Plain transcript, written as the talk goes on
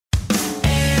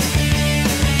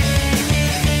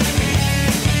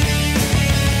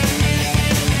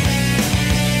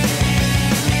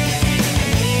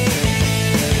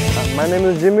name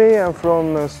is Jimmy. I'm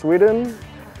from Sweden.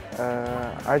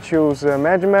 I choose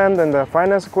management and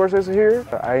finance courses here.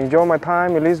 I enjoy my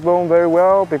time in Lisbon very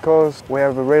well because we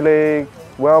have really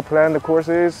well-planned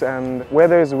courses and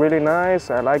weather is really nice.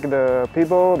 I like the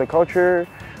people, the culture,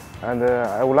 and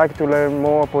I would like to learn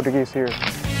more Portuguese here.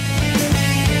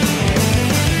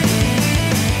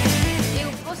 Eu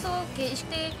posso que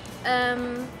ISCTE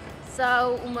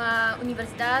são uma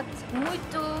universidade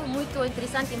muito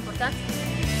interessante e importante.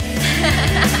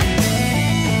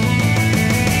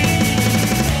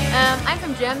 I'm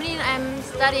from Germany and I'm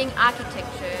studying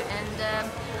architecture, and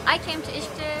I came to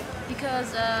ISCTE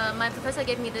because my professor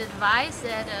gave me the advice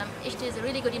that ISCTE is a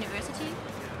really good university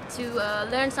to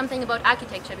learn something about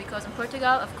architecture, because in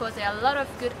Portugal, of course, there are a lot of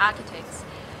good architects.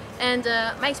 And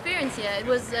my experience here, it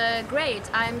was great.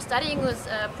 I'm studying with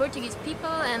Portuguese people,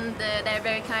 and they're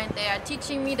very kind. They are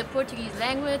teaching me the Portuguese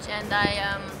language, and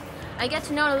I get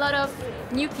to know a lot of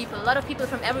new people, a lot of people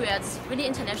from everywhere. It's really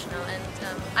international, and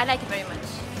I like it very much.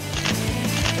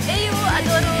 Eu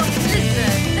adoro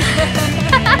Lisbon!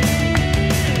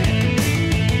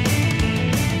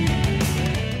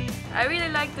 I really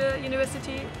like the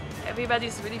university.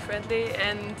 Everybody's really friendly,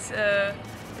 and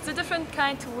it's a different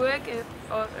kind to work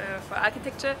for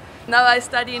architecture. Now I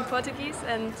study in Portuguese,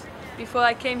 and before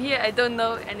I came here I don't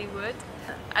know any word.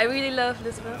 I really love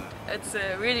Lisbon. It's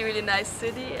a really nice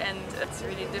city, and it's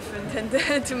really different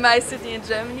than to my city in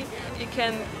Germany. You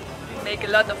can make a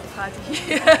lot of party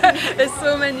here. There's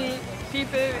so many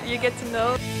people you get to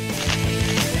know. I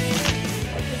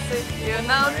can say you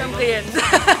now comprehend.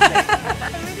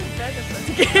 I'm really bad at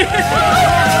Portuguese.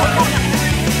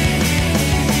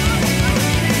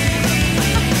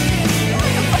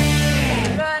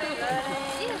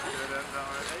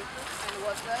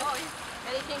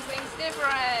 Anything brings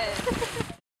different.